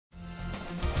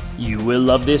You will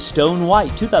love this stone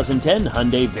white 2010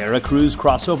 Hyundai Veracruz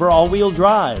crossover all-wheel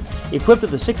drive, equipped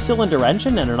with a 6-cylinder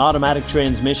engine and an automatic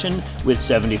transmission with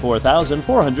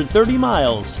 74,430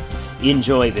 miles.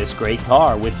 Enjoy this great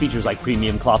car with features like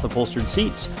premium cloth upholstered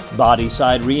seats, body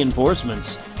side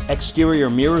reinforcements,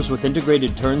 exterior mirrors with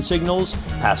integrated turn signals,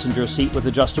 passenger seat with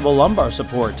adjustable lumbar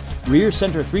support, rear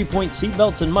center 3-point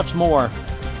seatbelts, and much more.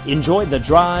 Enjoy the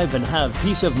drive and have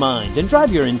peace of mind, and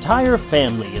drive your entire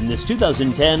family in this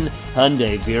 2010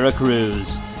 Hyundai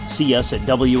Veracruz. See us at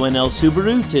W L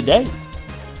Subaru today.